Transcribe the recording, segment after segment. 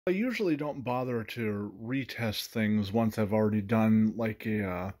I usually don't bother to retest things once I've already done like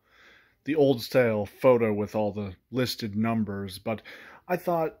the old style photo with all the listed numbers, but I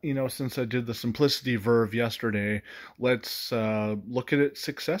thought, since I did the Simplicity Verve yesterday, let's look at its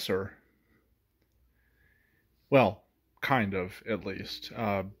successor. Well, kind of, at least.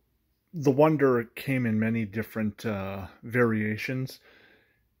 The Wonder came in many different variations,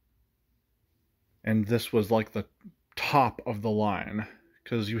 and this was like the top of the line.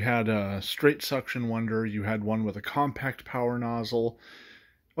 Because you had a straight suction Wonder, you had one with a compact power nozzle.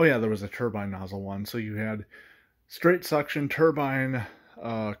 Oh yeah, there was a turbine nozzle one. So you had straight suction, turbine,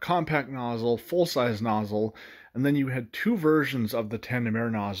 compact nozzle, full-size nozzle, and then you had two versions of the Tandem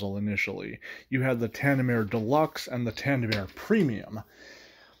Air nozzle initially. You had the Tandem Air Deluxe and the Tandem Air Premium.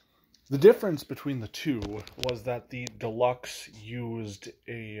 The difference between the two was that the Deluxe used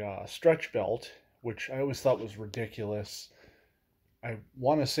a stretch belt, which I always thought was ridiculous. I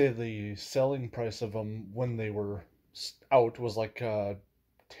want to say the selling price of them when they were out was like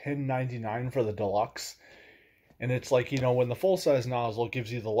 $10.99 for the Deluxe. And it's like, when the full-size nozzle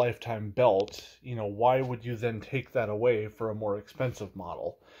gives you the lifetime belt, why would you then take that away for a more expensive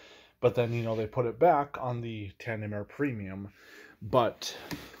model? But then, they put it back on the Tandem Air Premium. But,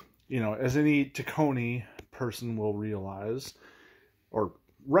 as any Tacony person will realize, or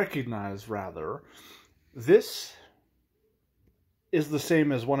recognize rather, this is the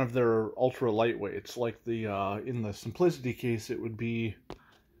same as one of their ultra lightweights. Like the in the Simplicity case, it would be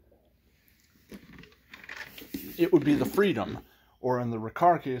the Freedom, or in the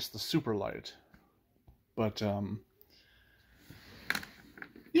Riccar case, the Super Light. But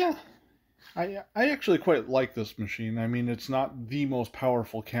yeah, I actually quite like this machine. I mean, it's not the most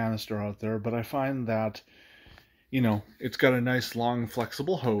powerful canister out there, but I find that it's got a nice long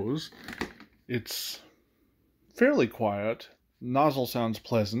flexible hose. It's fairly quiet. Nozzle sounds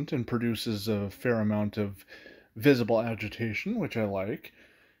pleasant and produces a fair amount of visible agitation, which I like.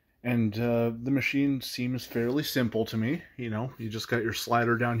 And the machine seems fairly simple to me. You just got your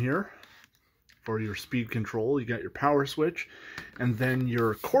slider down here for your speed control. You got your power switch. And then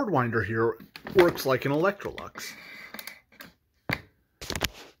your cord winder here works like an Electrolux.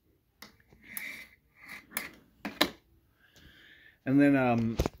 And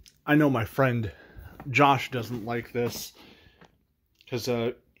then I know my friend Josh doesn't like this,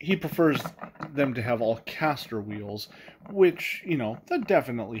 because he prefers them to have all caster wheels, which, that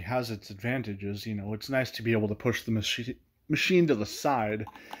definitely has its advantages. It's nice to be able to push the machine to the side,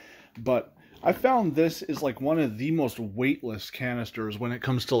 but I found this is like one of the most weightless canisters when it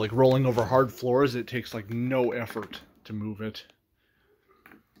comes to like rolling over hard floors. It takes like no effort to move it.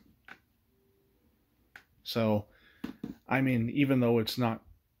 So, I mean, even though it's not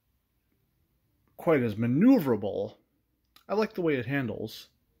quite as maneuverable, I like the way it handles.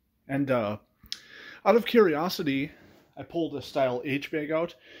 And out of curiosity, I pulled a style H-bag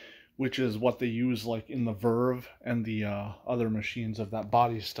out, which is what they use like in the Verve and the other machines of that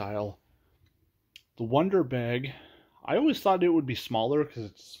body style. The Wonder bag, I always thought it would be smaller because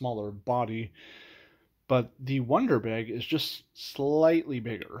it's a smaller body, but the Wonder bag is just slightly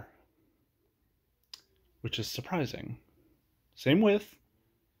bigger, which is surprising. Same width,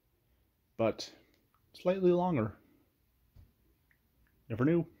 but slightly longer. Never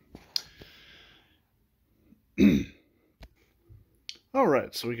knew.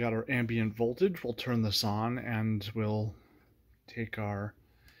 Alright, so we got our ambient voltage. We'll turn this on and we'll take our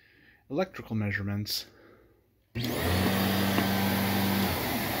electrical measurements. So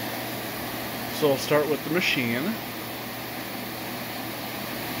we'll start with the machine.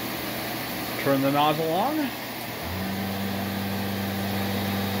 Turn the nozzle on.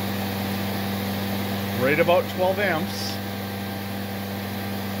 Right about 12 amps.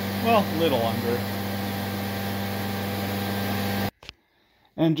 Well, a little under.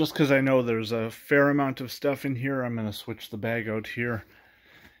 And just because I know there's a fair amount of stuff in here, I'm going to switch the bag out here.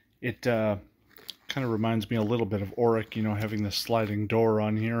 It kind of reminds me a little bit of Auric, having the sliding door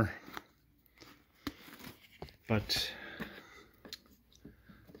on here. But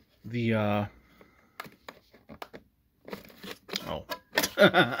the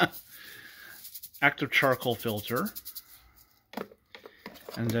active charcoal filter,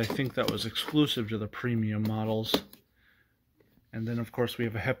 and I think that was exclusive to the premium models. And then of course we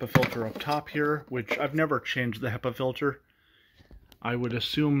have a HEPA filter up top here, which I've never changed the HEPA filter. I would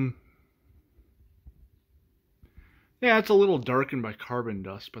assume, yeah, it's a little darkened by carbon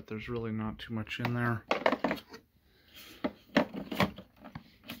dust, but there's really not too much in there.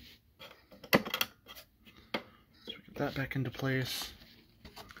 So we get that back into place.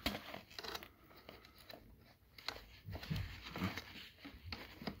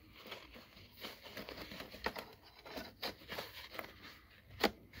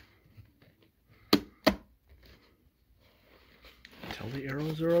 Until the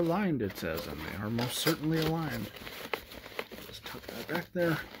arrows are aligned, it says, and they are most certainly aligned. Just tuck that back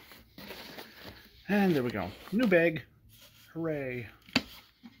there. And there we go. New bag. Hooray.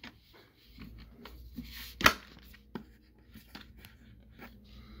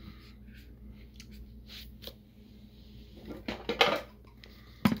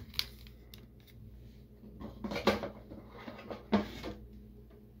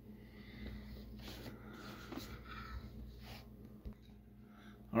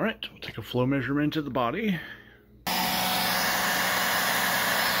 Alright, we'll take a flow measurement of the body.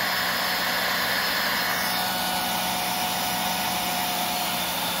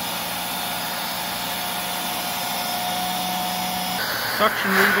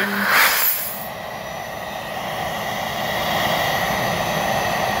 Suction reading.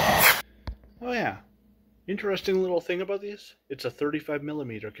 Oh yeah, interesting little thing about these, it's a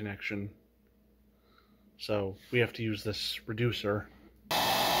 35mm connection. So we have to use this reducer.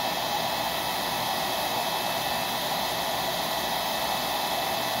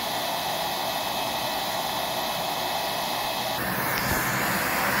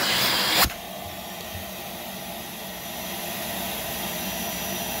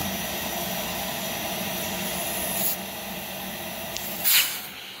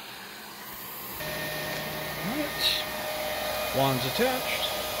 Wand's attached.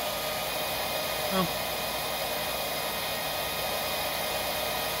 Oh.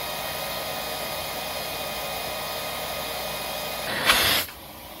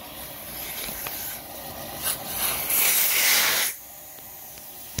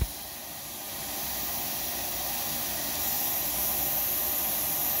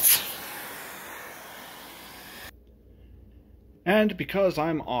 And because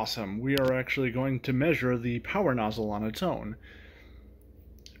I'm awesome, we are actually going to measure the power nozzle on its own.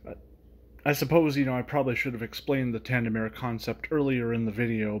 I suppose, I probably should have explained the tandem air concept earlier in the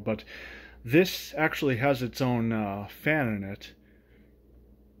video, but this actually has its own fan in it.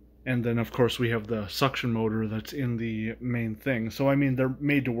 And then, of course, we have the suction motor that's in the main thing. So, I mean, they're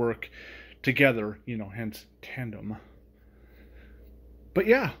made to work together, hence tandem. But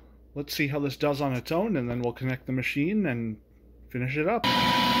yeah, let's see how this does on its own, and then we'll connect the machine and finish it up.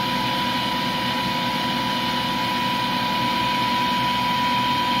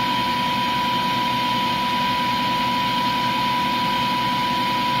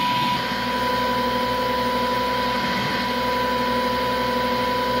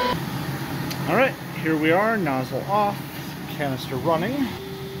 Alright, here we are, nozzle off, canister running.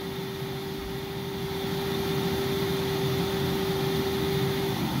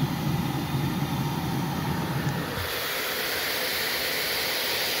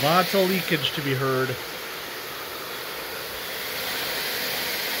 Lots of leakage to be heard.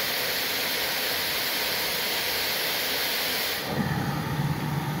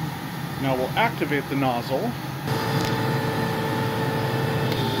 Now we'll activate the nozzle.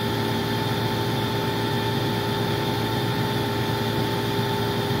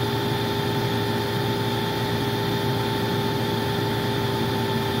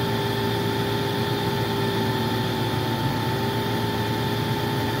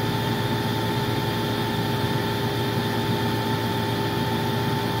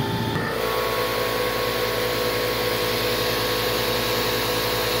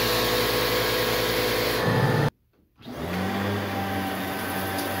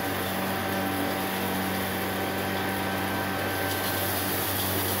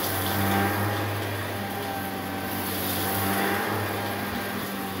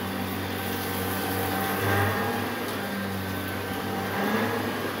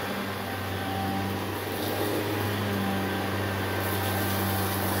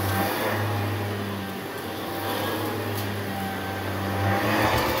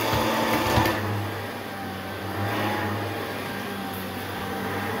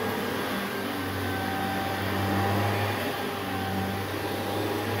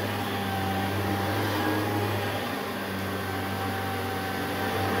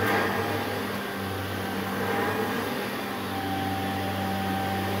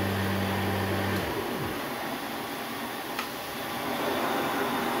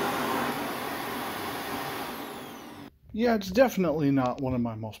 Yeah, it's definitely not one of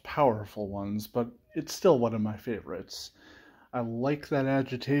my most powerful ones, but it's still one of my favorites. I like that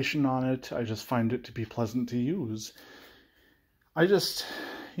agitation on it. I just find it to be pleasant to use.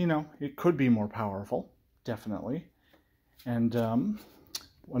 It could be more powerful, definitely. And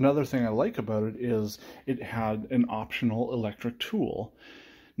another thing I like about it is it had an optional electric tool.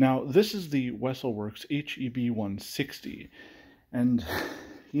 Now, this is the Wesselworks HEB 160, and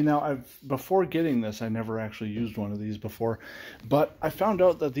You know, before getting this, I never actually used one of these before, but I found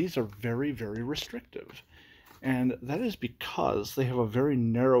out that these are very, very restrictive. And that is because they have a very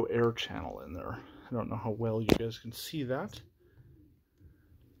narrow air channel in there. I don't know how well you guys can see that.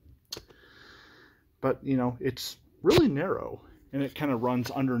 But, you know, it's really narrow, and it kind of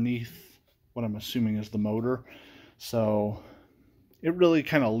runs underneath what I'm assuming is the motor. So it really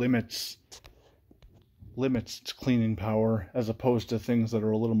kind of limits its cleaning power, as opposed to things that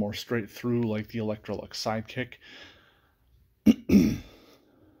are a little more straight through, like the Electrolux Sidekick.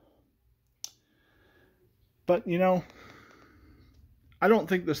 But, you know, I don't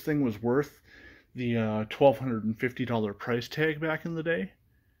think this thing was worth the $1,250 price tag back in the day.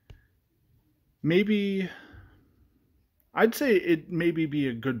 Maybe, I'd say it maybe be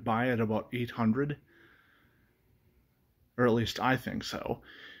a good buy at about $800, or at least I think so.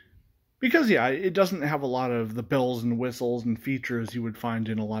 Because, yeah, it doesn't have a lot of the bells and whistles and features you would find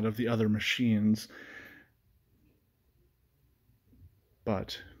in a lot of the other machines.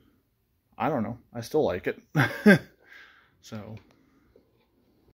 But I don't know, I still like it. So